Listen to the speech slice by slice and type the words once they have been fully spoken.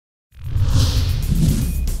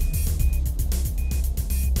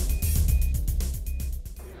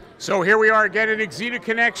So here we are again at Axeda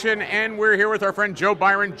Connection, and we're here with our friend Joe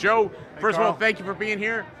Byron. Joe, first of all, thank you for being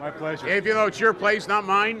here. My pleasure. Even though it's your place, not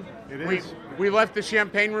mine. It is. We left the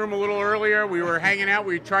champagne room a little earlier. We were hanging out.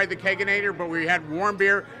 We tried the Keganator, but we had warm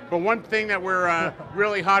beer. But one thing that we're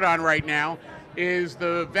really hot on right now is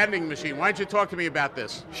the vending machine. Why don't you talk to me about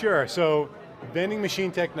this? Sure. So vending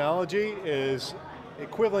machine technology is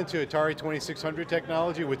equivalent to Atari 2600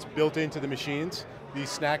 technology, which is built into the machines,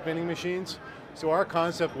 these snack vending machines. So our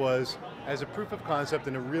concept was, as a proof of concept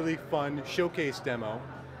and a really fun showcase demo,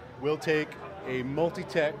 we'll take a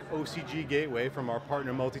Multitech OCG gateway from our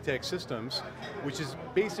partner Multitech Systems, which is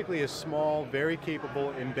basically a small, very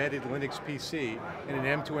capable embedded Linux PC in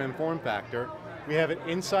an M2M form factor. We have it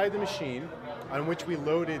inside the machine, on which we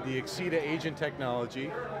loaded the Axeda agent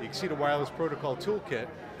technology, the Axeda Wireless Protocol Toolkit,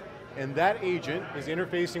 and that agent is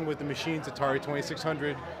interfacing with the machine's Atari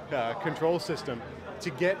 2600 control system to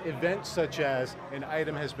get events such as an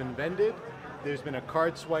item has been vended, there's been a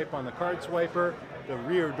card swipe on the card swiper, the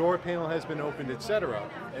rear door panel has been opened, etc.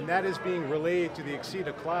 And that is being relayed to the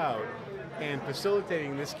Axeda cloud and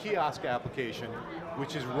facilitating this kiosk application,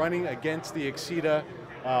 which is running against the Axeda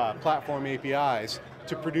platform APIs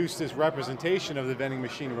to produce this representation of the vending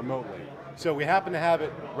machine remotely. So we happen to have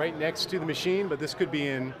it right next to the machine, but this could be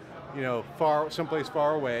in someplace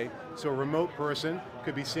far away, so a remote person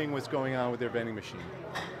could be seeing what's going on with their vending machine.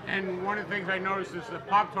 And one of the things I noticed is that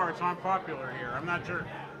Pop-Tarts aren't popular here. I'm not sure.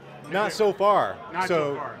 Not so far. Not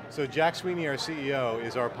so far. So Jack Sweeney, our CEO,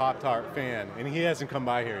 is our Pop-Tart fan, and he hasn't come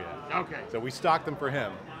by here yet. Okay. So we stocked them for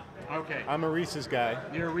him. Okay. I'm a Reese's guy.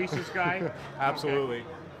 You're a Reese's guy? Absolutely.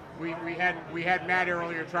 Okay. We had Matt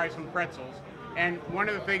earlier try some pretzels, and one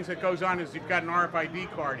of the things that goes on is you've got an RFID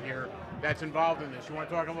card here that's involved in this. You want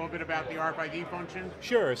to talk a little bit about the RFID function?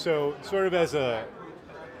 Sure. So sort of as a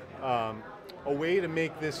way to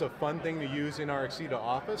make this a fun thing to use in our Axeda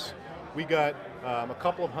office, we got a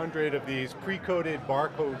couple of hundred of these pre-coded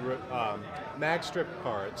barcode mag strip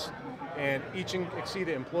cards, and each Axeda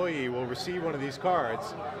employee will receive one of these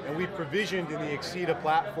cards, and we provisioned in the Axeda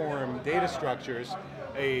platform data structures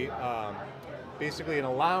basically an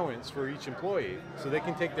allowance for each employee. So they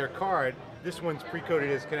can take their card. This one's pre-coded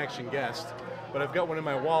as connection guest, but I've got one in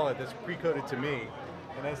my wallet that's pre-coded to me.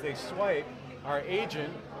 And as they swipe, our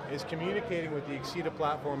agent is communicating with the Axeda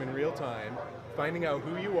platform in real time, finding out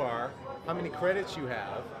who you are, how many credits you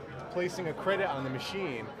have, placing a credit on the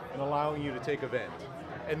machine, and allowing you to take a vent.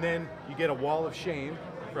 And then you get a wall of shame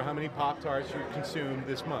for how many Pop-Tarts you consumed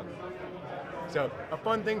this month. So a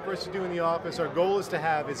fun thing for us to do in the office. Our goal is to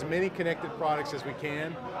have as many connected products as we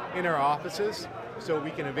can in our offices, so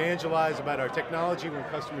we can evangelize about our technology when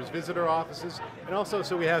customers visit our offices, and also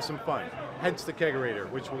so we have some fun. Hence the Kegerator,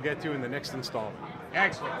 which we'll get to in the next installment.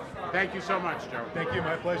 Excellent. Thank you so much, Joe. Thank you,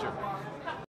 my pleasure.